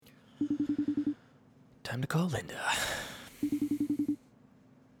Time to call Linda.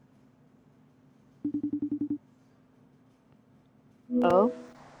 Oh.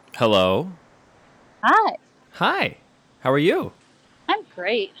 Hello. Hi. Hi. How are you? I'm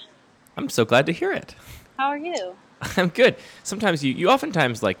great. I'm so glad to hear it. How are you? I'm good. Sometimes you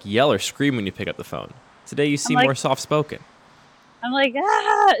oftentimes like yell or scream when you pick up the phone. Today you seem more soft-spoken. I'm like,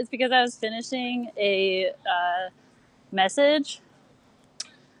 it's because I was finishing a message,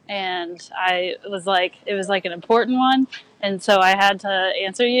 and it was like an important one, and so I had to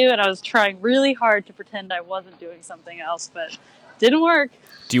answer you, and I was trying really hard to pretend I wasn't doing something else, but didn't work.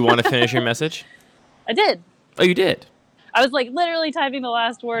 Do you want to finish your message? I did. Oh, you did? I was like literally typing the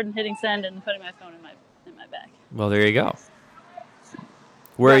last word and hitting send and putting my phone in my bag. Well, there you go.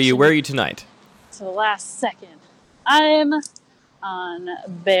 Where are you tonight? To the last second. I'm on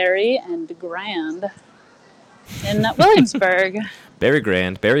Berry and Grand in Williamsburg. Berry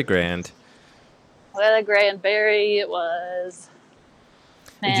Grand. Well, the Grand Berry it was.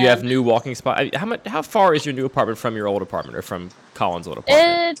 Man. Do you have new walking spot? How far is your new apartment from your old apartment or from Colin's old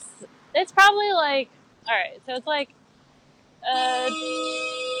apartment? It's probably like, all right, so it's like,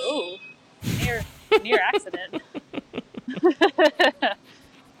 near accident.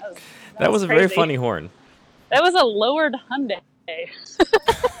 That was a very funny horn. That was a lowered Hyundai.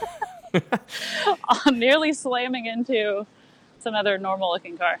 Nearly slamming into some other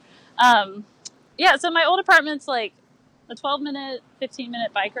normal-looking car. Yeah, so my old apartment's like a 12-minute,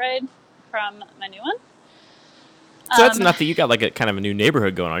 15-minute bike ride from my new one. So that's enough that you got like a kind of a new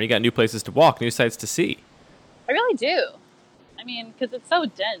neighborhood going on. You got new places to walk, new sights to see. I really do. I mean, because it's so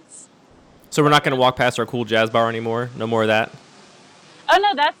dense. So we're not going to walk past our cool jazz bar anymore? No more of that? Oh,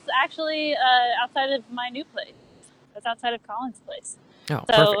 no, that's actually outside of my new place. That's outside of Colin's place. Oh,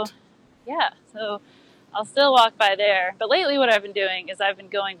 so, perfect. Yeah, so I'll still walk by there. But lately what I've been doing is I've been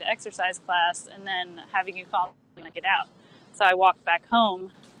going to exercise class and then having you call me when I get out. So I walk back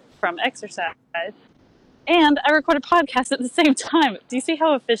home from exercise and I record a podcast at the same time. Do you see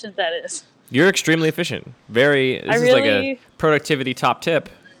how efficient that is? You're extremely efficient. This is like a productivity top tip.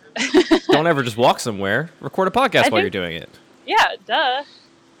 Don't ever just walk somewhere. Record a podcast while you're doing it. Yeah, duh.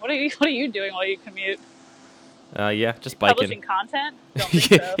 What are you doing while you commute? Yeah, just biking. Publishing content? Don't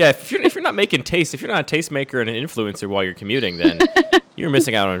think so. Yeah, if you're not making taste, if you're not a tastemaker and an influencer while you're commuting, then you're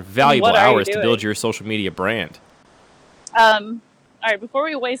missing out on valuable hours to build your social media brand. All right, before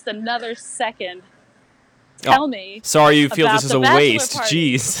we waste another second, tell me. Sorry you feel this is a waste.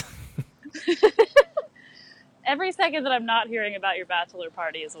 Jeez. Every second that I'm not hearing about your bachelor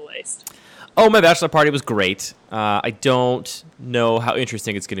party is a waste. Oh, my bachelor party was great. I don't know how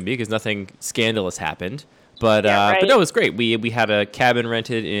interesting it's going to be because nothing scandalous happened. But but no, it was great. We had a cabin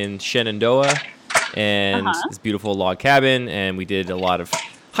rented in Shenandoah, and this beautiful log cabin, and we did a lot of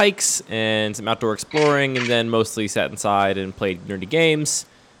hikes and some outdoor exploring, and then mostly sat inside and played nerdy games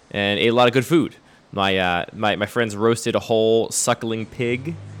and ate a lot of good food. My friends roasted a whole suckling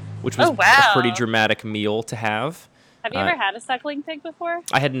pig, which was a pretty dramatic meal to have. Have you ever had a suckling pig before?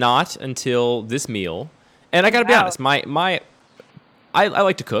 I had not until this meal. And I got to be honest, I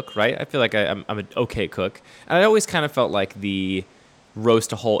like to cook, right? I feel like I'm an okay cook. And I always kind of felt like the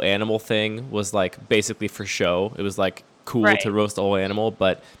roast a whole animal thing was like basically for show. It was like cool to roast a whole animal.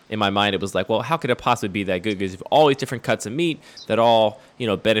 But in my mind, it was like, well, how could it possibly be that good? Because you have all these different cuts of meat that all,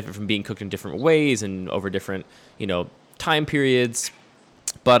 benefit from being cooked in different ways and over different, time periods.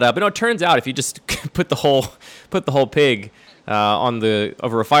 But no, it turns out if you just put the whole pig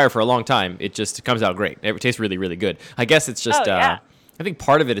over a fire for a long time, it just comes out great. It tastes really, really good. I guess it's just I think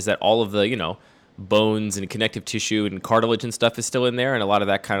part of it is that all of the bones and connective tissue and cartilage and stuff is still in there, and a lot of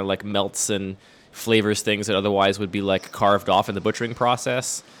that kind of like melts and flavors things that otherwise would be like carved off in the butchering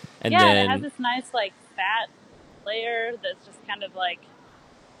process. And then it has this nice like fat layer that's just kind of like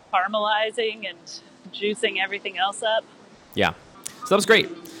caramelizing and juicing everything else up. Yeah. So that was great.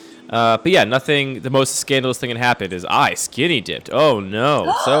 But yeah, the most scandalous thing that happened is I skinny dipped. Oh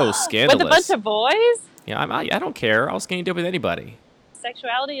no, so scandalous. With a bunch of boys? Yeah, I don't care. I'll skinny dip with anybody.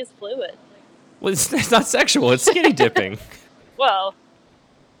 Sexuality is fluid. Well, it's not sexual. It's skinny dipping. Well,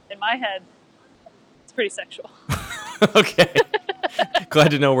 in my head, it's pretty sexual. Okay.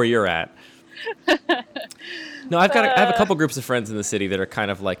 Glad to know where you're at. No, I have a couple groups of friends in the city that are kind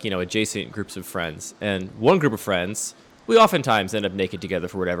of like, adjacent groups of friends. And one group of friends, we oftentimes end up naked together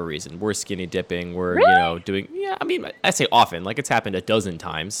for whatever reason. We're skinny dipping. We're, doing... Yeah, I mean, I say often. Like, it's happened a dozen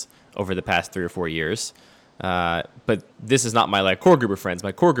times over the past 3 or 4 years. But this is not my, core group of friends.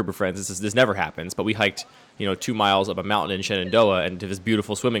 My core group of friends, this never happens. But we hiked, 2 miles up a mountain in Shenandoah and to this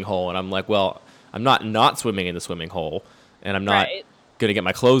beautiful swimming hole. And I'm like, well, I'm not swimming in the swimming hole. And I'm not gonna get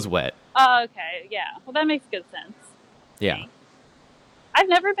my clothes wet. Oh, okay. Yeah. Well, that makes good sense. Yeah. I've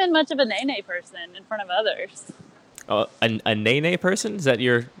never been much of a nay person in front of others. A nay person? Is that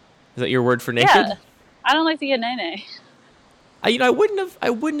your word for naked? Yeah. I don't like to get nay. I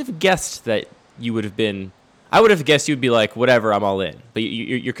wouldn't have guessed that you would have been. I would have guessed you'd be like, whatever, I'm all in. But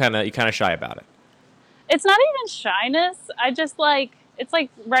you're kind of shy about it. It's not even shyness. I just like, it's like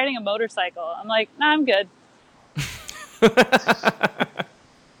riding a motorcycle. I'm like, nah, I'm good.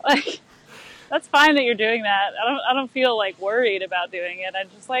 Like, that's fine that you're doing that. I don't feel like worried about doing it. I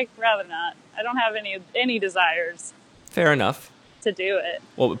just like rather not. I don't have any desires. Fair enough. To do it.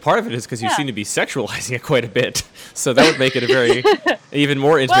 Well, part of it is because you seem to be sexualizing it quite a bit, so that would make it a very even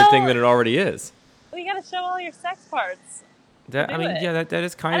more intimate thing than it already is. Well, you got to show all your sex parts. That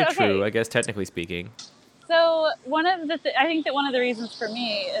is kind of true, I guess, technically speaking. So I think that one of the reasons for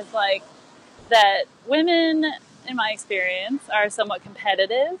me is like that women, in my experience, are somewhat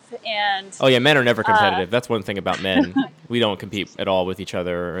competitive, and oh yeah, men are never competitive. That's one thing about men. We don't compete at all with each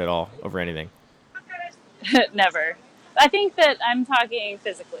other or at all over anything. Never. I think that I'm talking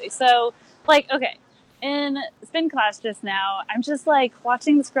physically. So, like, okay, in spin class just now, I'm just like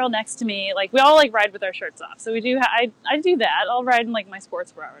watching this girl next to me. Like, we all like ride with our shirts off. So we do. I do that. I'll ride in like my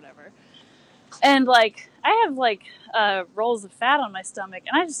sports bra or whatever. And like, I have like rolls of fat on my stomach,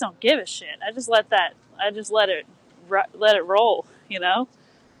 and I just don't give a shit. I just let it roll. You know.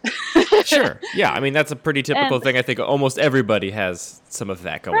 Sure. Yeah. I mean, that's a pretty typical thing. I think almost everybody has some of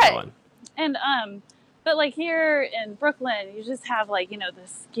that going on. And but like here in Brooklyn, you just have like, you know, the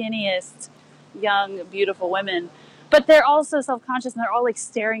skinniest, young, beautiful women. But they're also self-conscious, and they're all like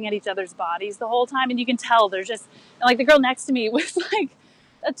staring at each other's bodies the whole time. And you can tell they're just, and like the girl next to me was like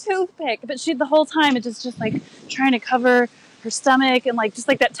a toothpick, but the whole time it just like trying to cover her stomach and like just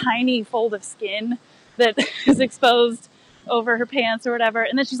like that tiny fold of skin that is exposed over her pants or whatever.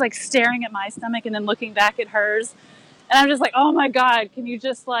 And then she's like staring at my stomach and then looking back at hers. And I'm just like, oh my God, can you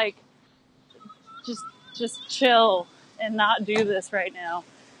just like, just chill and not do this right now.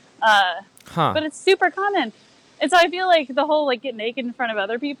 But it's super common. And so I feel like the whole like get naked in front of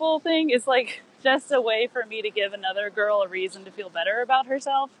other people thing is like just a way for me to give another girl a reason to feel better about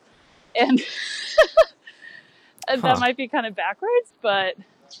herself. And that might be kind of backwards, but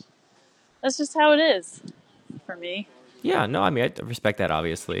that's just how it is for me. Yeah, no, I mean, I respect that,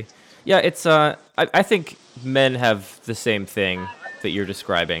 obviously. Yeah, it's, I think men have the same thing that you're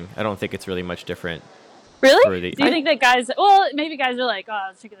describing. I don't think it's really much different. Really? Do you think that guys, well, maybe guys are like,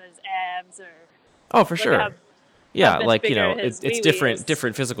 oh, check out his abs or... Oh, for sure. Yeah, like, you know, it's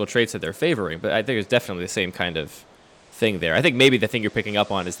different physical traits that they're favoring, but I think it's definitely the same kind of thing there. I think maybe the thing you're picking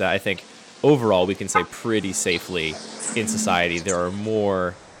up on is that I think overall we can say pretty safely in society there are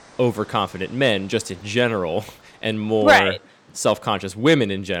more overconfident men just in general and more self-conscious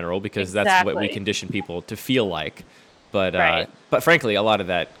women in general because that's what we condition people to feel like. But frankly, a lot of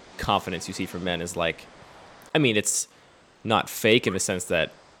that confidence you see from men is like, I mean, it's not fake in the sense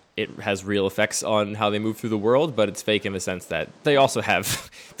that it has real effects on how they move through the world, but it's fake in the sense that they also have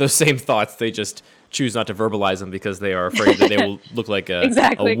those same thoughts. They just choose not to verbalize them because they are afraid that they will look like a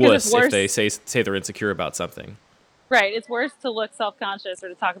wuss if they say they're insecure about something. Right. It's worse to look self-conscious or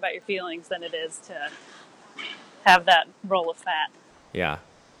to talk about your feelings than it is to have that roll of fat. Yeah.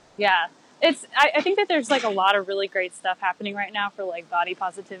 Yeah. I think that there's like a lot of really great stuff happening right now for like body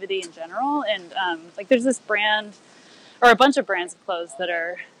positivity in general. And like there's this brand or a bunch of brands of clothes that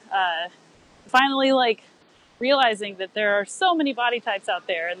are finally like realizing that there are so many body types out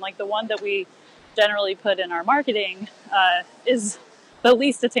there. And like the one that we generally put in our marketing is the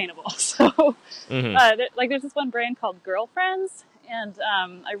least attainable. So like there's this one brand called Girlfriends. And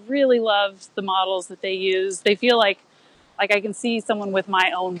I really love the models that they use. They feel like I can see someone with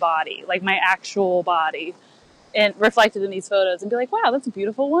my own body, like my actual body, and reflected in these photos and be like, wow, that's a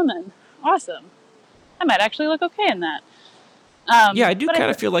beautiful woman. Awesome. I might actually look okay in that. Yeah, I do kind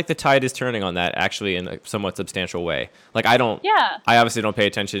of feel like the tide is turning on that actually in a somewhat substantial way. Like I obviously don't pay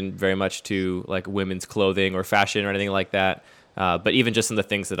attention very much to like women's clothing or fashion or anything like that. But even just in the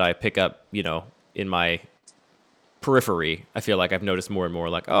things that I pick up, you know, in my periphery, I feel like I've noticed more and more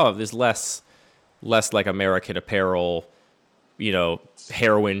like, oh, there's less like American Apparel, you know,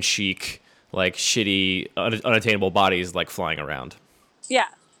 heroin chic, like shitty, unattainable bodies like flying around. Yeah,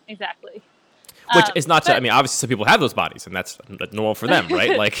 exactly. Which is not to, I mean, obviously some people have those bodies and that's normal for them,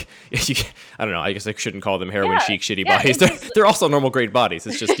 right? Like, I don't know, I guess I shouldn't call them heroin chic, shitty bodies. They're also normal great bodies.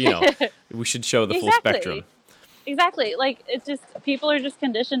 It's just, you know, we should show the full spectrum. Exactly. Like, it's just, people are just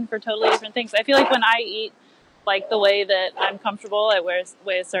conditioned for totally different things. I feel like when I eat, like, the way that I'm comfortable, I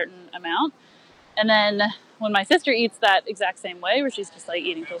weigh a certain amount. And then when my sister eats that exact same way, where she's just like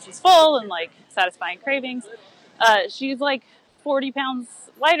eating till she's full and like satisfying cravings, she's like 40 pounds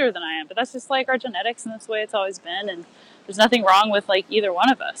lighter than I am. But that's just like our genetics, and that's the way it's always been. And there's nothing wrong with like either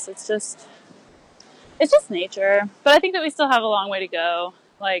one of us. It's just nature. But I think that we still have a long way to go.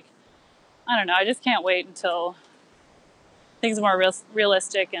 Like, I don't know. I just can't wait until things are more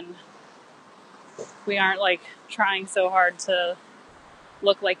realistic and we aren't like trying so hard to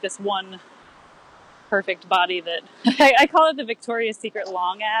look like this one perfect body that I call it the Victoria's Secret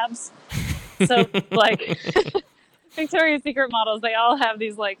long abs. So like Victoria's Secret models, they all have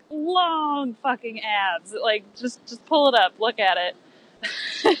these like long fucking abs. Like just pull it up, look at it.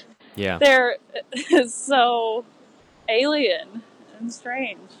 Yeah. They're so alien and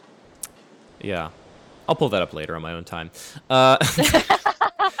strange. Yeah. I'll pull that up later on my own time. Is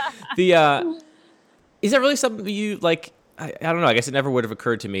that really something that you like? I don't know. I guess it never would have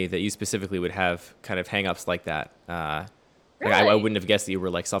occurred to me that you specifically would have kind of hang-ups like that. Really? I wouldn't have guessed that you were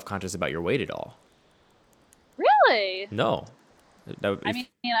like self-conscious about your weight at all. Really? No. I mean,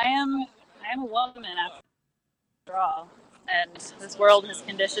 I am a woman after all, and this world has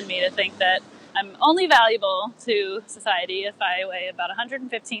conditioned me to think that I'm only valuable to society if I weigh about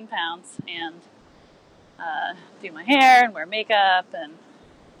 115 pounds and do my hair and wear makeup and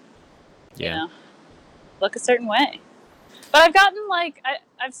you know, look a certain way. But I've gotten like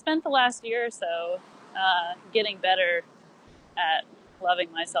I've spent the last year or so getting better at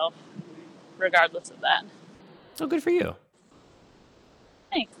loving myself regardless of that. Oh, good for you.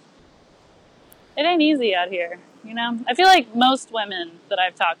 Thanks. It ain't easy out here, you know? I feel like most women that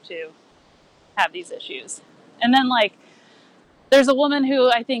I've talked to have these issues. And then, like, there's a woman who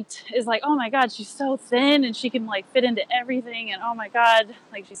I think is like, oh my God, she's so thin and she can, like, fit into everything. And oh my God,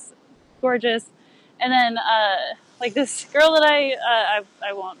 like, she's gorgeous. And then, like, this girl that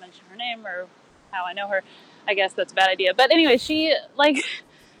I won't mention her name or how I know her. I guess that's a bad idea. But anyway, she, like,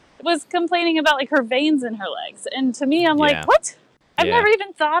 was complaining about, like, her veins in her legs. And to me, I'm like, what? I've never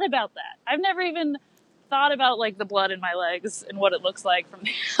even thought about that. I've never even thought about, like, the blood in my legs and what it looks like from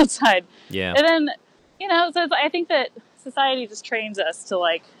the outside. Yeah. And then, you know, so I think that society just trains us to,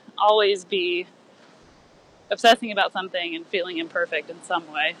 like, always be obsessing about something and feeling imperfect in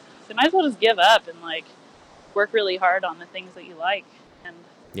some way. So you might as well just give up and, like, work really hard on the things that you like and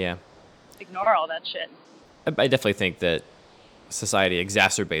ignore all that shit. I definitely think that society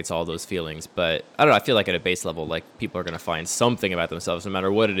exacerbates all those feelings, but I don't know, I feel like at a base level, like, people are going to find something about themselves no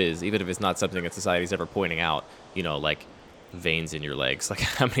matter what it is, even if it's not something that society's ever pointing out, you know, like veins in your legs. Like,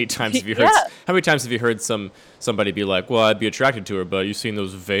 how many times have you heard somebody be like, well, I'd be attracted to her, but you seen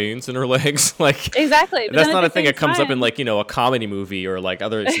those veins in her legs? Like, exactly. That's not a thing that comes up in, like, you know, a comedy movie or like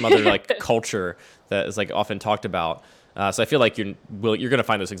some other like culture that is like often talked about. So I feel like you're going to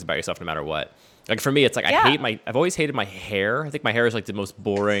find those things about yourself no matter what. Like, for me, it's like I've always hated my hair. I think my hair is like the most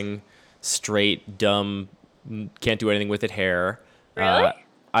boring, straight, dumb, can't do anything with it hair. Really?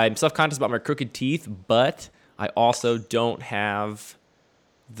 I'm self-conscious about my crooked teeth, but I also don't have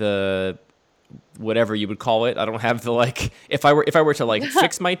the whatever you would call it. I don't have the, like, if I were to like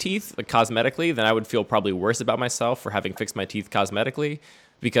fix my teeth like cosmetically, then I would feel probably worse about myself for having fixed my teeth cosmetically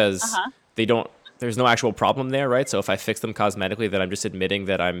because there's no actual problem there, right? So if I fix them cosmetically, then I'm just admitting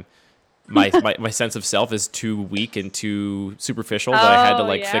that my sense of self is too weak and too superficial that I had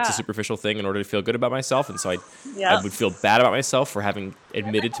to fix a superficial thing in order to feel good about myself. And so I would feel bad about myself for having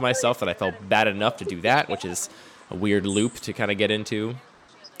admitted to myself that I felt bad enough to do that, which is a weird loop to kind of get into.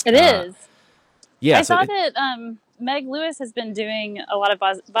 It is. Yeah. I saw that Meg Lewis has been doing a lot of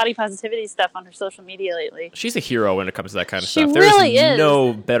body positivity stuff on her social media lately. She's a hero when it comes to that kind of she stuff. Really There's is.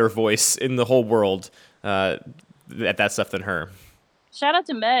 No better voice in the whole world at that stuff than her. Shout out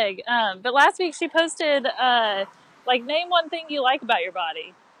to Meg. But last week she posted, like, name one thing you like about your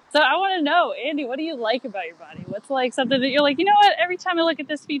body. So I want to know, Andy, what do you like about your body? What's, like, something that you're like, you know what? Every time I look at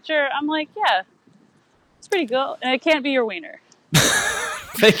this feature, I'm like, yeah, it's pretty cool. And it can't be your wiener.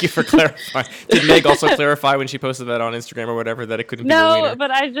 Thank you for clarifying. Did Meg also clarify when she posted that on Instagram or whatever that it couldn't be your wiener? No, but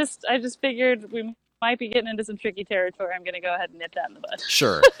I just figured we might be getting into some tricky territory. I'm going to go ahead and nip that in the bud.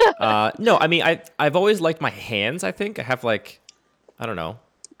 Sure. No, I mean, I've always liked my hands, I think. I have, like, I don't know.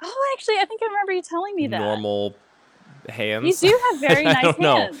 Oh, actually, I think I remember you telling me that. Normal hands. You do have very nice hands. I don't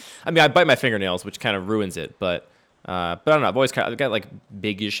know. I mean, I bite my fingernails, which kind of ruins it, but I don't know. I've got like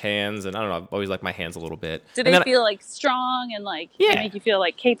big-ish hands, and I don't know. I've always liked my hands a little bit. Do they feel like strong and like they make you feel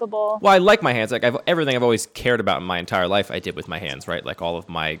like capable? Well, I like my hands. Like everything I've always cared about in my entire life, I did with my hands, right? Like all of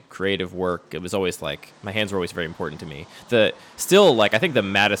my creative work, it was always like my hands were always very important to me. I think the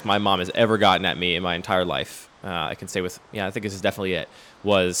maddest my mom has ever gotten at me in my entire life, I can say I think this is definitely it,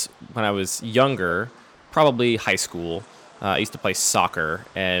 was when I was younger. probably high school. I used to play soccer,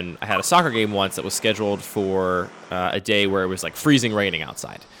 and I had a soccer game once that was scheduled for a day where it was like freezing raining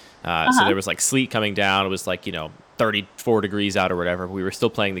outside. So there was like sleet coming down. It was like, 34 degrees out or whatever. But we were still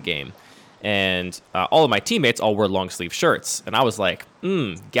playing the game. And all of my teammates all wore long sleeve shirts. And I was like,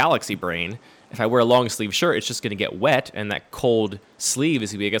 galaxy brain. If I wear a long sleeve shirt, it's just going to get wet. And that cold sleeve is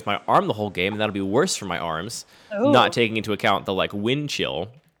going to be against my arm the whole game. And that'll be worse for my arms, not taking into account the like wind chill.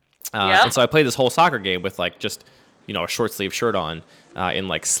 And so I played this whole soccer game with like just, a short sleeve shirt on in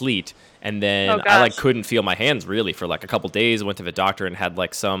like sleet. And then I like couldn't feel my hands really for like a couple days. I went to the doctor and had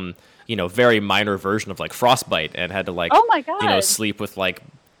like some, very minor version of like frostbite and had to like, oh my God. Sleep with like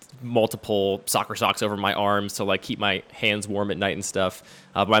multiple soccer socks over my arms to like keep my hands warm at night and stuff.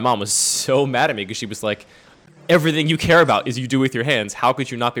 But my mom was so mad at me because she was like, everything you care about is you do with your hands. How could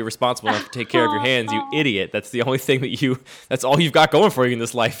you not be responsible enough to take care of your hands, you idiot? That's the only thing that's all you've got going for you in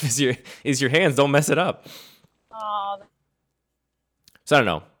this life is your hands. Don't mess it up. So I don't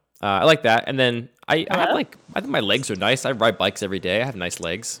know. I like that. And then I think my legs are nice. I ride bikes every day. I have nice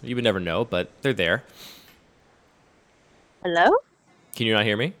legs. You would never know, but they're there. Hello? Can you not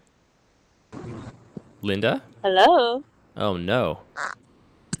hear me? Linda? Hello? Oh, no.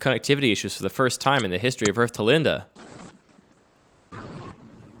 Connectivity issues for the first time in the history of Earth to Linda.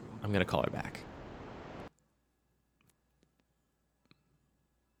 I'm going to call her back.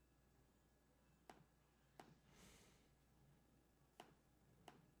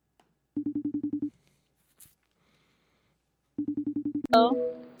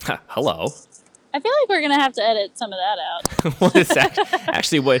 Hello? Hello. I feel like we're going to have to edit some of that out. Well, it's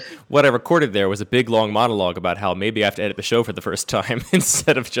actually what I recorded there was a big, long monologue about how maybe I have to edit the show for the first time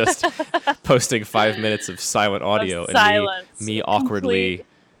instead of just posting 5 minutes of silent audio and me awkwardly Complete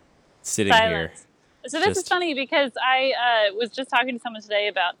sitting here. So this is funny because I was just talking to someone today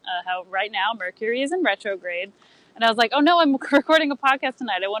about how right now Mercury is in retrograde. And I was like, oh no, I'm recording a podcast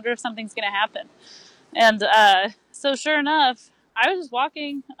tonight. I wonder if something's going to happen. And so sure enough, I was just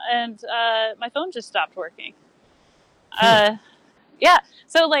walking and my phone just stopped working. Yeah.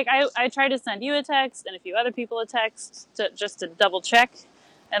 So like I tried to send you a text and a few other people a text just to double check,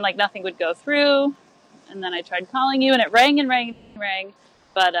 and like nothing would go through. And then I tried calling you and it rang and rang and rang,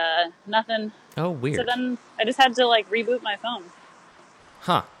 but nothing. Oh, weird. So then I just had to like reboot my phone.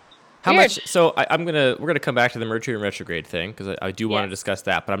 Huh. How Weird. much? So we're gonna come back to the Mercury and retrograde thing because I do want to discuss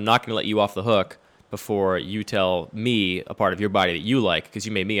that, but I'm not gonna let you off the hook before you tell me a part of your body that you like, because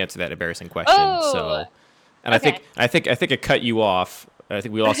you made me answer that embarrassing question. Oh, so, and okay. I think it cut you off. I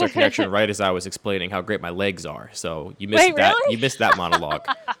think we lost our connection right as I was explaining how great my legs are. So you missed that. Really? You missed that monologue.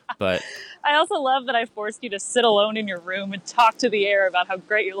 But I also love that I forced you to sit alone in your room and talk to the air about how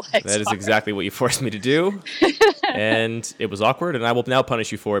great your legs are. that is exactly what you forced me to do, and it was awkward. And I will now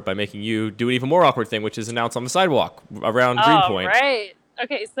punish you for it by making you do an even more awkward thing, which is announce on the sidewalk around Greenpoint. Right.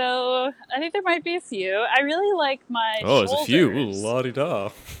 Okay, so I think there might be a few. I really like my shoulders. There's a few. Ooh, la-di-da.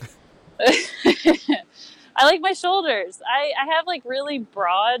 I like my shoulders. I have like really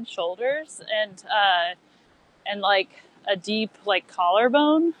broad shoulders and like a deep like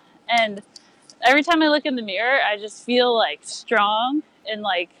collarbone. And every time I look in the mirror, I just feel like strong and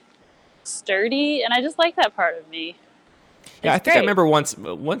like sturdy. And I just like that part of me. Yeah, I think I remember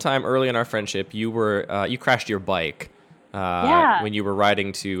one time early in our friendship, you crashed your bike. When you were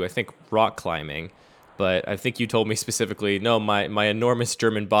riding to, I think, rock climbing. But I think you told me specifically, no, my enormous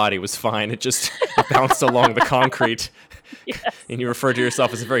German body was fine. It just bounced along the concrete. Yes. And you referred to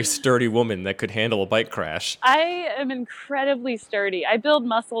yourself as a very sturdy woman that could handle a bike crash. I am incredibly sturdy. I build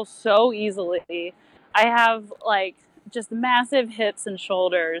muscle so easily. I have, like, just massive hips and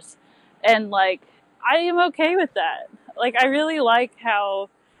shoulders. And, like, I am okay with that. Like, I really like how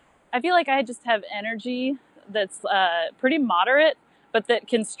I feel like I just have energy that's pretty moderate, but that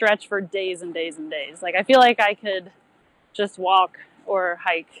can stretch for days and days and days. Like, I feel like I could just walk or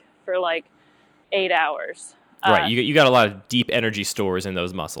hike for like 8 hours. Right, you got a lot of deep energy stores in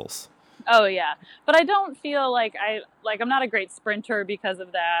those muscles. Oh yeah, but I don't feel like I'm not a great sprinter because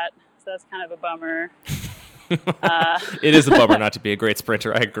of that. So that's kind of a bummer. It is a bummer not to be a great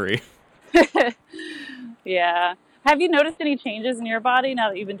sprinter. I agree. Yeah. Have you noticed any changes in your body now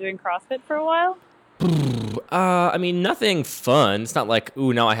that you've been doing CrossFit for a while? I mean, nothing fun. It's not like,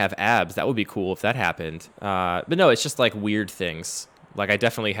 ooh, now I have abs. That would be cool if that happened. But no, it's just like weird things. Like I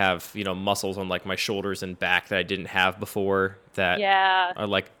definitely have, muscles on like my shoulders and back that I didn't have before that are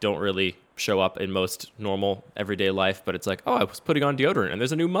like don't really show up in most normal everyday life. But it's like, oh, I was putting on deodorant and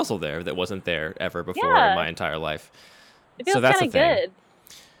there's a new muscle there that wasn't there ever before in my entire life. It feels so that's kind of good.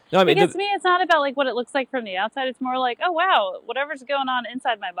 No, I mean, because to me, it's not about like what it looks like from the outside. It's more like, oh wow, whatever's going on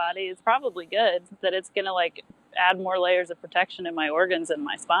inside my body is probably good. That it's gonna like add more layers of protection in my organs and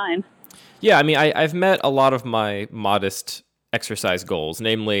my spine. yeah, I mean, I've met a lot of my modest exercise goals.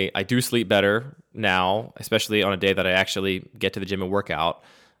 Namely, I do sleep better now, especially on a day that I actually get to the gym and work out.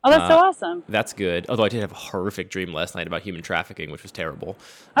 Oh, that's so awesome. That's good. Although I did have a horrific dream last night about human trafficking, which was terrible.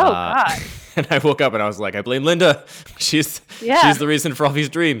 Oh, God. And I woke up and I was like, I blame Linda. She's the reason for all these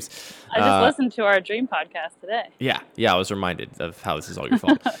dreams. I just listened to our dream podcast today. Yeah, I was reminded of how this is all your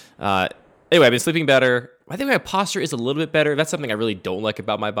fault. Anyway, I've been sleeping better. I think my posture is a little bit better. That's something I really don't like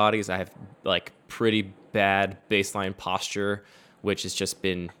about my body is I have like pretty bad baseline posture, which has just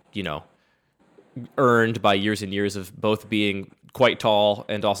been, earned by years and years of both being quite tall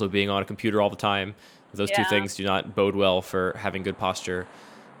and also being on a computer all the time. Those two things do not bode well for having good posture.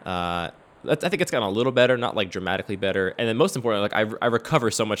 I think it's gotten a little better, not like dramatically better. And then most importantly, like I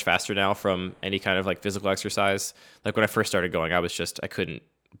recover so much faster now from any kind of like physical exercise. Like when I first started going, I couldn't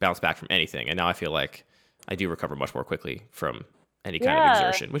bounce back from anything. And now I feel like I do recover much more quickly from any kind of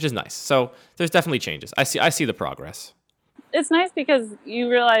exertion, which is nice. So there's definitely changes. I see the progress. It's nice because you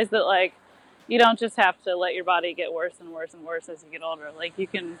realize that like, you don't just have to let your body get worse and worse and worse as you get older. Like you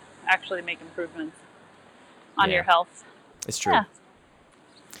can actually make improvements on your health. It's true. Yeah.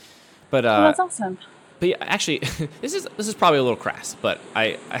 But that's awesome. But yeah, actually, this is probably a little crass, but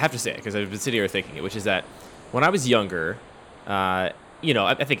I have to say it because I've been sitting here thinking it, which is that when I was younger, I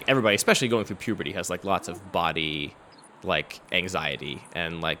think everybody, especially going through puberty, has like lots of body like anxiety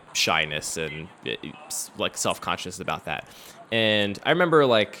and like shyness and like self-conscious about that. And I remember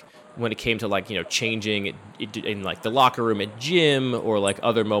like when it came to like, changing in like the locker room at gym or like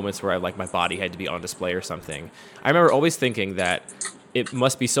other moments where like my body had to be on display or something. I remember always thinking that it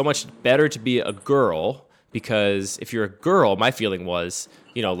must be so much better to be a girl because if you're a girl, my feeling was,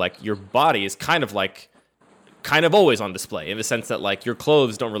 like your body is kind of always on display in the sense that like your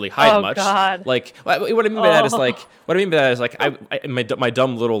clothes don't really hide much. God. Like what I mean by that is like my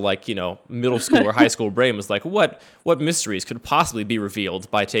dumb little like middle school or high school brain was like what mysteries could possibly be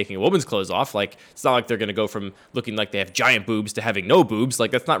revealed by taking a woman's clothes off? Like it's not like they're gonna go from looking like they have giant boobs to having no boobs.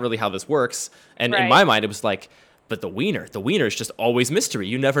 Like that's not really how this works. And in my mind it was like, but the wiener is just always mystery.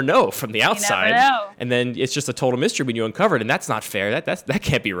 You never know from the outside. You never know. And then it's just a total mystery when you uncover it, and that's not fair. That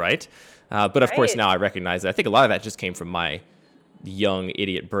can't be right. But of course, now I recognize that. I think a lot of that just came from my young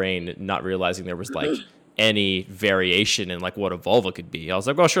idiot brain not realizing there was like any variation in like what a vulva could be. I was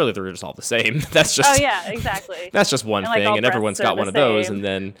like, well, surely they're just all the same. That's just exactly. That's just one thing, and everyone's got one of those, and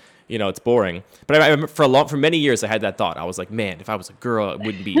then it's boring. But I remember for many years I had that thought. I was like, man, if I was a girl, I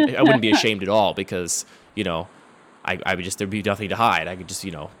wouldn't be ashamed at all because I would just there'd be nothing to hide. I could just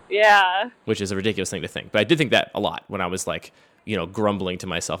which is a ridiculous thing to think. But I did think that a lot when I was like. Grumbling to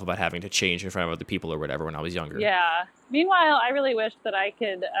myself about having to change in front of other people or whatever when I was younger. Yeah. Meanwhile, I really wish that I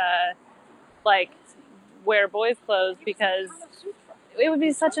could, wear boys' clothes because it would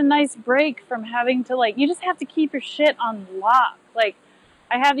be such a nice break from having to, you just have to keep your shit on lock. Like,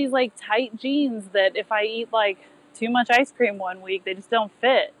 I have these, tight jeans that if I eat, too much ice cream one week, they just don't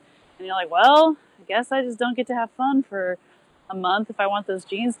fit. And you're like, well, I guess I just don't get to have fun for a month if I want those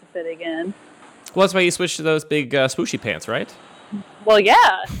jeans to fit again. Well, that's why you switched to those big swooshy pants, right? Well,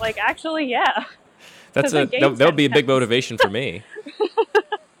 yeah. Actually, yeah. That would be a big motivation for me.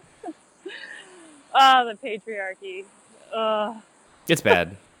 The patriarchy. It's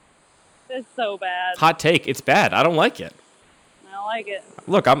bad. It's so bad. Hot take. It's bad. I don't like it. I don't like it.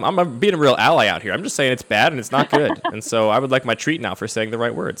 Look, I'm being a real ally out here. I'm just saying it's bad and it's not good. And so I would like my treat now for saying the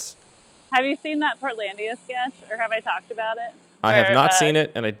right words. Have you seen that Portlandia sketch, or have I talked about it? I have not seen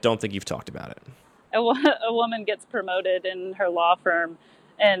it, and I don't think you've talked about it. A woman gets promoted in her law firm,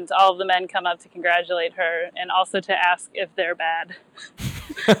 and all of the men come up to congratulate her and also to ask if they're bad.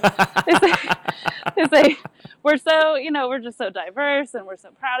 They say, we're just so diverse, and we're so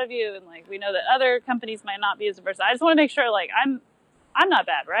proud of you, and we know that other companies might not be as diverse. I just want to make sure, I'm not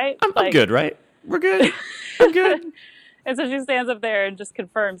bad, right? I'm good, right? We're good. I'm good. And so she stands up there and just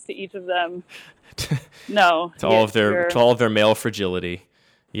confirms to each of them, no. to all of their male fragility.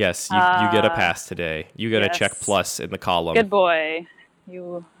 Yes, you get a pass today. You get a check plus in the column. Good boy.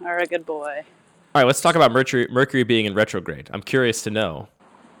 You are a good boy. All right, let's talk about Mercury being in retrograde. I'm curious to know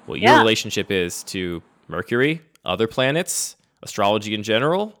what your relationship is to Mercury, other planets, astrology in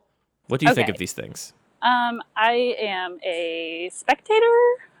general. What do you think of these things? I am a spectator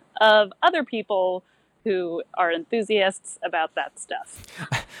of other people who are enthusiasts about that stuff.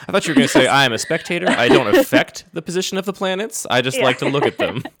 I thought you were going to say, I am a spectator. I don't affect the position of the planets. I just like to look at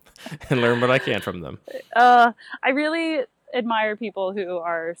them and learn what I can from them. admire people who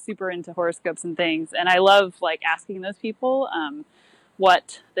are super into horoscopes and things, and I love like asking those people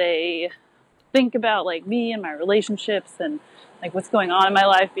what they think about like me and my relationships and like what's going on in my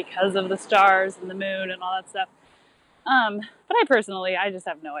life because of the stars and the moon and all that stuff. But I just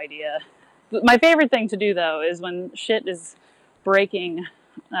have no idea. My favorite thing to do though is when shit is breaking,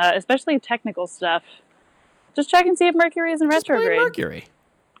 especially technical stuff. Just check and see if Mercury is in retrograde. Blame Mercury.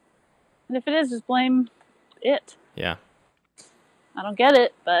 And if it is, just blame it. Yeah. I don't get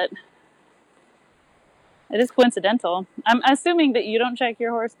it, but it is coincidental. I'm assuming that you don't check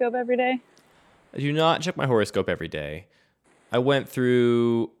your horoscope every day. I do not check my horoscope every day. I went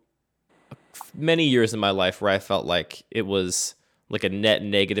through many years in my life where I felt like it was like a net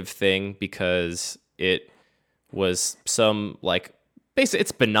negative thing because it was some like basically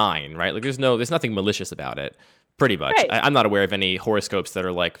it's benign, right? Like there's nothing malicious about it. Pretty much. Right. I'm not aware of any horoscopes that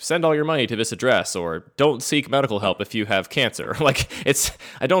are like, send all your money to this address or don't seek medical help if you have cancer. Like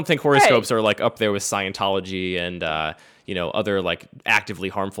I don't think horoscopes are like up there with Scientology and, other like actively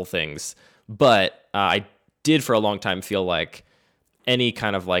harmful things. But I did for a long time feel like any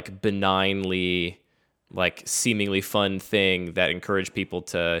kind of like benignly, like seemingly fun thing that encouraged people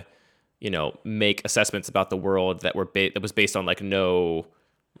to, make assessments about the world that that was based on like no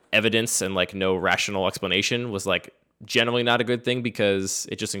evidence and like no rational explanation was like generally not a good thing because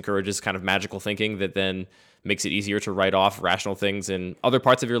it just encourages kind of magical thinking that then makes it easier to write off rational things in other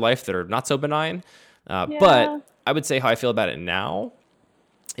parts of your life that are not so benign. But I would say how I feel about it now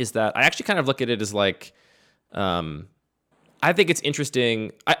is that I actually kind of look at it as like, I think it's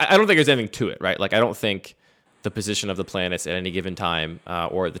interesting. I don't think there's anything to it, right? Like I don't think the position of the planets at any given time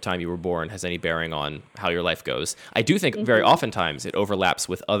or at the time you were born has any bearing on how your life goes. I do think very oftentimes it overlaps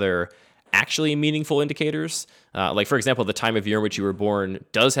with other actually meaningful indicators. Like, for example, the time of year in which you were born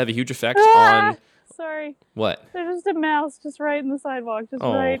does have a huge effect on... Sorry. What? There's just a mouse just right in the sidewalk.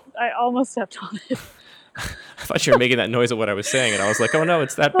 Right. I almost stepped on it. I thought you were making that noise of what I was saying, and I was like, oh no,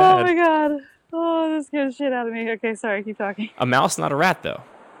 it's that bad. Oh my god. Oh, this scared the shit out of me. Okay, sorry, keep talking. A mouse, not a rat, though.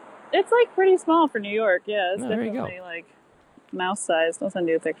 It's like pretty small for New York. Yeah, it's there you definitely go. Like mouse sized. I'll send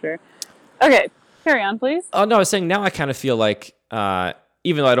you a picture. Okay, carry on, please. Oh no, I was saying now I kind of feel like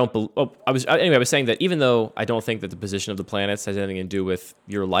even though I don't, I was saying that even though I don't think that the position of the planets has anything to do with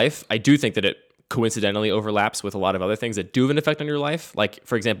your life, I do think that it coincidentally overlaps with a lot of other things that do have an effect on your life. Like,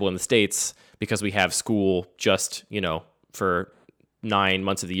 for example, in the States, because we have school just for 9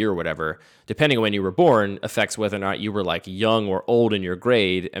 months of the year or whatever, depending on when you were born, affects whether or not you were like young or old in your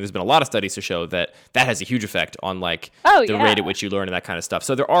grade. And there's been a lot of studies to show that that has a huge effect on like the rate at which you learn and that kind of stuff.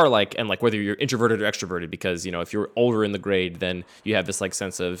 So there are like, and like whether you're introverted or extroverted, because, if you're older in the grade, then you have this like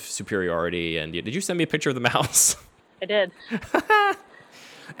sense of superiority. And did you send me a picture of the mouse? I did.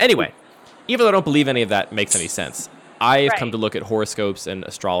 Anyway, even though I don't believe any of that makes any sense, I've come to look at horoscopes and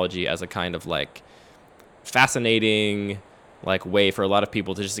astrology as a kind of like fascinating like way for a lot of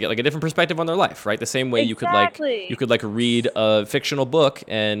people to just get like a different perspective on their life, right? The same way you could like read a fictional book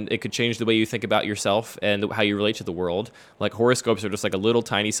and it could change the way you think about yourself and how you relate to the world. Like horoscopes are just like a little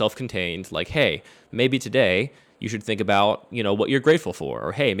tiny self-contained, like, hey, maybe today you should think about, what you're grateful for,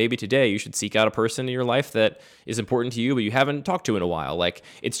 or hey, maybe today you should seek out a person in your life that is important to you but you haven't talked to in a while. Like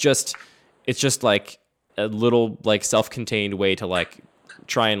it's just like a little like self-contained way to like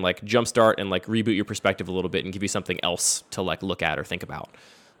try and like jumpstart and like reboot your perspective a little bit and give you something else to like look at or think about,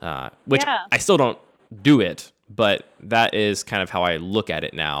 which I still don't do it, but that is kind of how I look at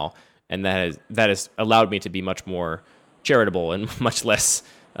it now. And that has allowed me to be much more charitable and much less,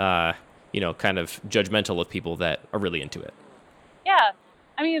 kind of judgmental of people that are really into it. Yeah.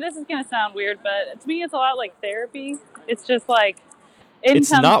 I mean, this is going to sound weird, but to me, it's a lot like therapy. It's just like,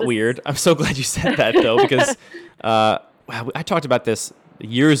 it's not weird. I'm so glad you said that though, because, I talked about this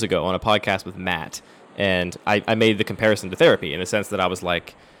years ago on a podcast with Matt, and I made the comparison to therapy in the sense that I was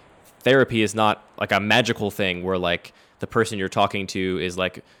like, therapy is not like a magical thing where like the person you're talking to is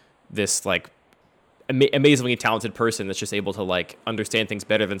like this like amazingly talented person that's just able to like understand things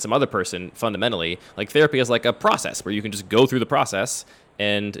better than some other person fundamentally. Like therapy is like a process where you can just go through the process,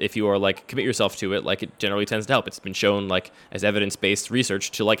 and if you are like commit yourself to it, like it generally tends to help. It's been shown like as evidence-based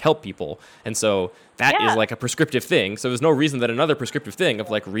research to like help people. And so that is like a prescriptive thing. So there's no reason that another prescriptive thing of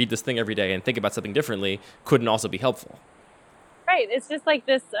like read this thing every day and think about something differently couldn't also be helpful. Right. It's just like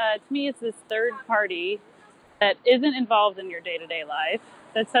this, to me, it's this third party that isn't involved in your day-to-day life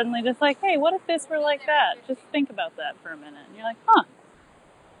that's suddenly just like, hey, what if this were like that? Just think about that for a minute. And you're like, huh.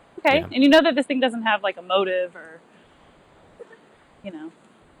 Okay. Yeah. And you know that this thing doesn't have like a motive or,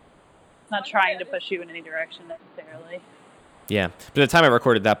 it's not trying to push you in any direction necessarily. Yeah. But at the time I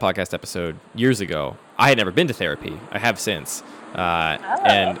recorded that podcast episode years ago, I had never been to therapy. I have since.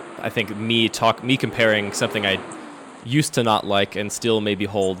 And I think me comparing something I used to not like and still maybe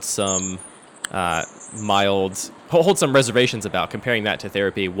hold some hold some reservations about, comparing that to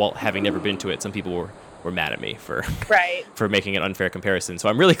therapy while having never been to it. Some people were mad at me for for making an unfair comparison. So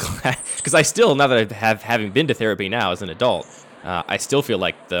I'm really glad, because I still, now that having been to therapy now as an adult, I still feel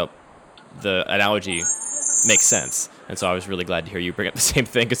like the analogy makes sense. And so I was really glad to hear you bring up the same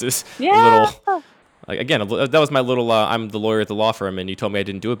thing, because it's a little, like, again, that was my little, I'm the lawyer at the law firm, and you told me I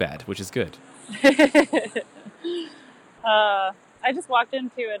didn't do it bad, which is good. I just walked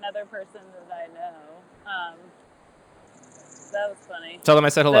into another person that I know. That was funny. Tell them I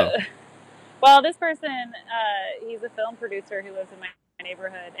said hello. Well, this person, he's a film producer who lives in my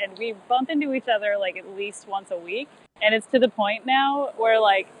neighborhood, and we bump into each other like at least once a week. And it's to the point now where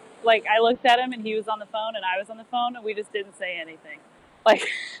like I looked at him and he was on the phone and I was on the phone and we just didn't say anything. Like,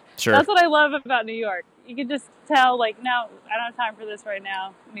 sure. That's what I love about New York. You can just tell, like, no, I don't have time for this right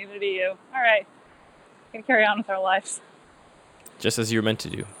now. Neither do you. All right. We can carry on with our lives. Just as you're meant to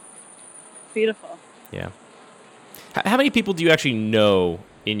do. Beautiful. Yeah. How many people do you actually know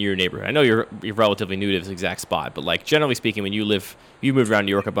in your neighborhood? I know you're relatively new to this exact spot, but, like, generally speaking, when you moved around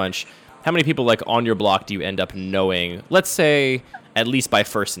New York a bunch, how many people, like, on your block do you end up knowing, let's say, at least by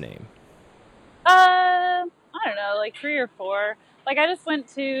first name? I don't know, like 3 or 4. Like, I just went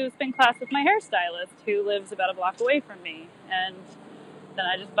to spin class with my hairstylist who lives about a block away from me. And then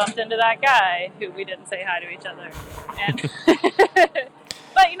I just bumped into that guy who we didn't say hi to each other. And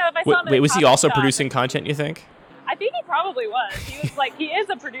but, you know, if I saw him Wait, was he also producing content, you think? I think he probably was. He was like, he is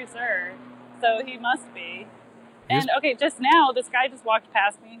a producer, so he must be. And, okay, just now, this guy just walked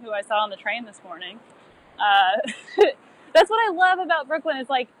past me who I saw on the train this morning. That's what I love about Brooklyn, is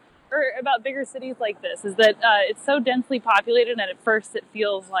like, or about bigger cities like this, is that it's so densely populated, and at first it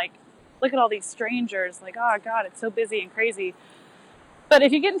feels like, look at all these strangers, like, oh God, it's so busy and crazy. But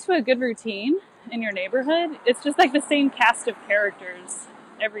if you get into a good routine in your neighborhood, it's just like the same cast of characters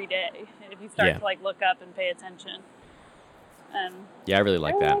every day. And if you start to like look up and pay attention. And yeah, I really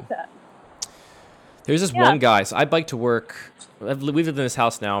like that. There's this one guy, so I bike to work. We've lived in this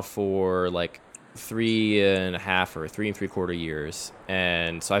house now for like 3.5 or 3 3/4 years,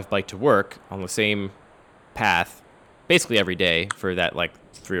 and so I've biked to work on the same path basically every day for that like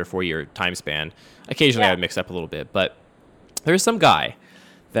 3 or 4 year time span. Occasionally I would mix up a little bit, but there's some guy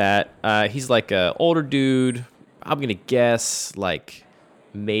that he's like a older dude. I'm gonna guess like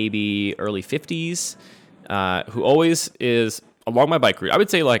maybe early 50s, who always is along my bike route. I would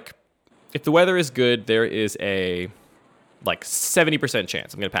say, like, if the weather is good, there is a like 70%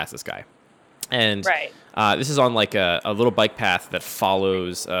 chance I'm gonna pass this guy. And this is on like a little bike path that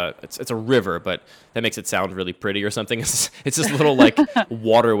follows. It's a river, but that makes it sound really pretty or something. It's this little like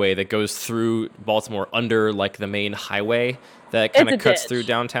waterway that goes through Baltimore under like the main highway that kind of cuts through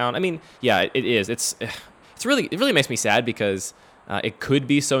downtown. I mean, yeah, it is. It really makes me sad, because it could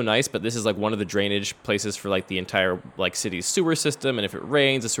be so nice, but this is like one of the drainage places for like the entire like city's sewer system. And if it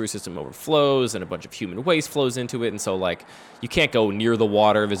rains, the sewer system overflows and a bunch of human waste flows into it. And so like you can't go near the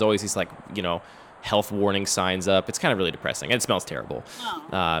water. There's always these like, you know, health warning signs up. It's kind of really depressing, and it smells terrible.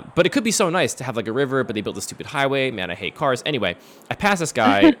 But it could be so nice to have like a river, but they built a stupid highway. Man, I hate cars. Anyway, I pass this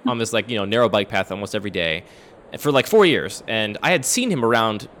guy on this like, you know, narrow bike path almost every day for like 4 years. And I had seen him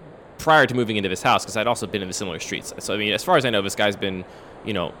around prior to moving into this house, because I'd also been in the similar streets. So, I mean, as far as I know, this guy's been,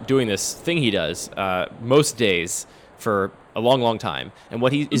 you know, doing this thing he does most days for a long, long time. And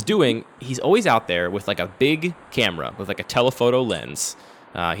what he is doing, he's always out there with like a big camera, with like a telephoto lens.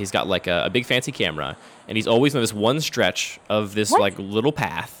 He's got like a big fancy camera, and he's always on this one stretch of this like little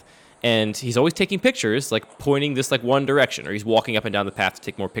path. And he's always taking pictures, like pointing this like one direction, or he's walking up and down the path to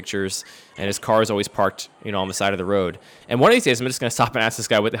take more pictures. And his car is always parked, you know, on the side of the road. And one of these days, I'm just gonna stop and ask this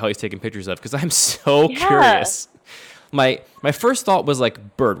guy what the hell he's taking pictures of, because I'm so curious. My first thought was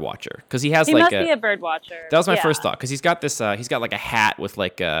like bird watcher, because he has he like must be a bird watcher. That was my first thought, because he's got this. He's got like a hat with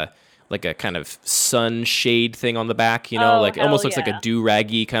like a kind of sunshade thing on the back, you know, like almost looks like a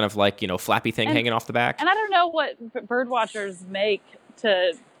do-raggy kind of like, you know, flappy thing hanging off the back. And I don't know what bird watchers make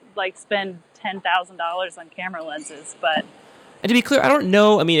to like spend $10,000 on camera lenses, but. And to be clear, I don't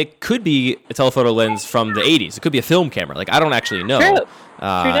know. I mean, it could be a telephoto lens from the 80s. It could be a film camera. Like, I don't actually know. True. True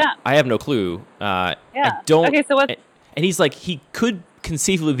that. I have no clue. I don't. Okay, so what? And he's like, he could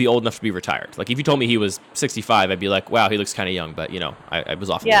conceivably be old enough to be retired. Like, if you told me he was 65, I'd be like, wow, he looks kind of young. But, you know, I was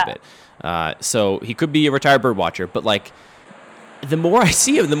off a little bit. So he could be a retired bird watcher. But, like, the more I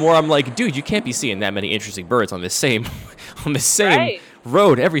see him, the more I'm like, dude, you can't be seeing that many interesting birds on this same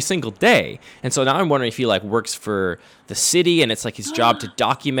road every single day. And so now I'm wondering if he like works for the city and it's like his job to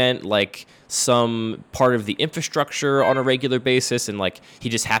document like some part of the infrastructure on a regular basis, and like he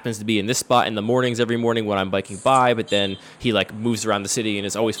just happens to be in this spot in the mornings every morning when I'm biking by, but then he like moves around the city and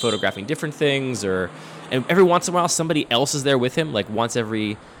is always photographing different things, and every once in a while somebody else is there with him, like once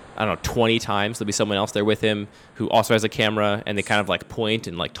every, I don't know, 20 times there'll be someone else there with him who also has a camera, and they kind of like point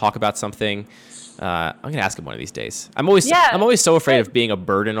and like talk about something. I'm gonna ask him one of these days. I'm always so afraid of being a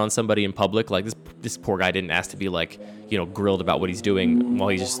burden on somebody in public. Like this poor guy didn't ask to be like, grilled about what he's doing while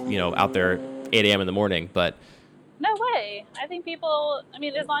he's just, out there 8 a.m. in the morning. But no way. I think people,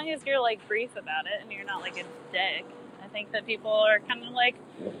 as long as you're like brief about it and you're not like a dick, I think that people are kind of like,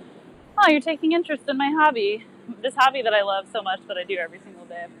 oh, you're taking interest in my hobby. This hobby that I love so much that I do every single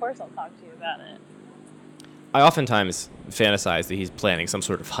day. Of course I'll talk to you about it. I oftentimes fantasize that he's planning some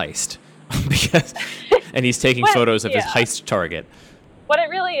sort of heist. And he's taking photos of his heist target. What it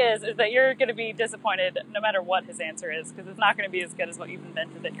really is that you're going to be disappointed no matter what his answer is, because it's not going to be as good as what you've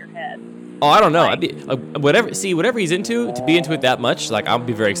invented in your head. Oh, I don't know. Whatever he's into, to be into it that much, like I'll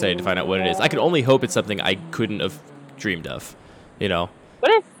be very excited to find out what it is. I can only hope it's something I couldn't have dreamed of,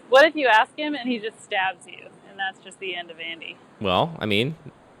 What if you ask him and he just stabs you, and that's just the end of Andy? Well,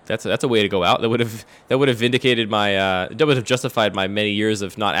 that's a way to go out. That would have vindicated my that would have justified my many years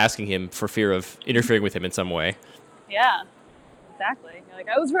of not asking him for fear of interfering with him in some way. Yeah, exactly. You're like,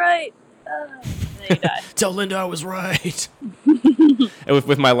 I was right. And then you die. Tell Linda I was right. And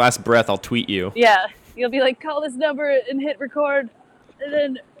with my last breath, I'll tweet you. Yeah, you'll be like, call this number and hit record, and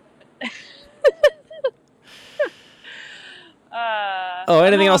then.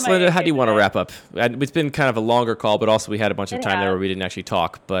 Anything else, Linda? How do you want to wrap up? It's been kind of a longer call, but also we had a bunch of time there where we didn't actually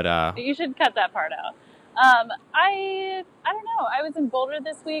talk. But you should cut that part out. I don't know. I was in Boulder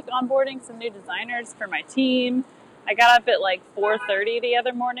this week onboarding some new designers for my team. I got up at like 4:30 the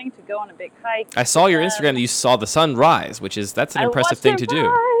other morning to go on a big hike. I saw your Instagram that you saw the sun rise, that's an impressive thing to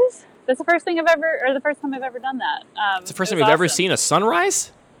do. That's the first time I've ever done that. It's the first time you've ever seen a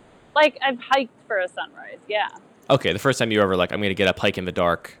sunrise? Like, I've hiked for a sunrise, yeah. Okay, the first time you ever like, I'm going to get up, hike in the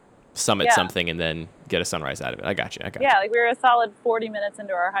dark, summit something, and then get a sunrise out of it. I got you. Yeah, like we were a solid 40 minutes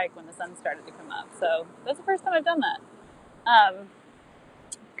into our hike when the sun started to come up. So that's the first time I've done that.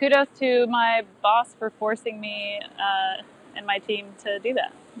 Kudos to my boss for forcing me and my team to do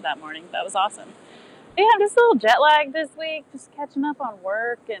that morning. That was awesome. But yeah, I'm just a little jet lagged this week, just catching up on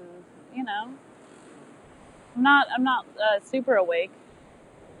work, and I'm not super awake,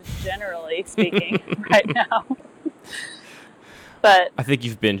 generally speaking, right now. But I think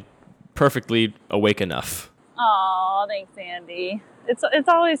you've been perfectly awake enough. Aw, thanks, Andy. It's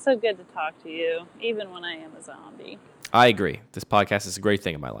always so good to talk to you, even when I am a zombie. I agree. This podcast is a great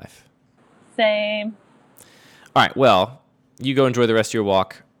thing in my life. Same. All right, well, you go enjoy the rest of your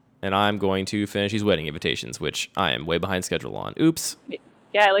walk, and I'm going to finish these wedding invitations, which I am way behind schedule on. Oops.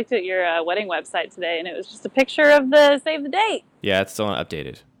 Yeah, I looked at your wedding website today, and it was just a picture of the save the date. Yeah, it's still not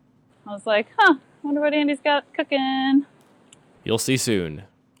updated. I was like, wonder what Andy's got cooking. You'll see soon.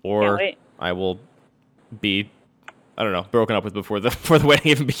 Or I will be, I don't know, broken up with before the wedding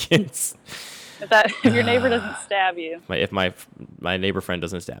even begins. If your neighbor doesn't stab you. If my neighbor friend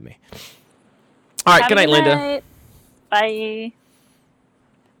doesn't stab me. All right, good night, Linda. Bye.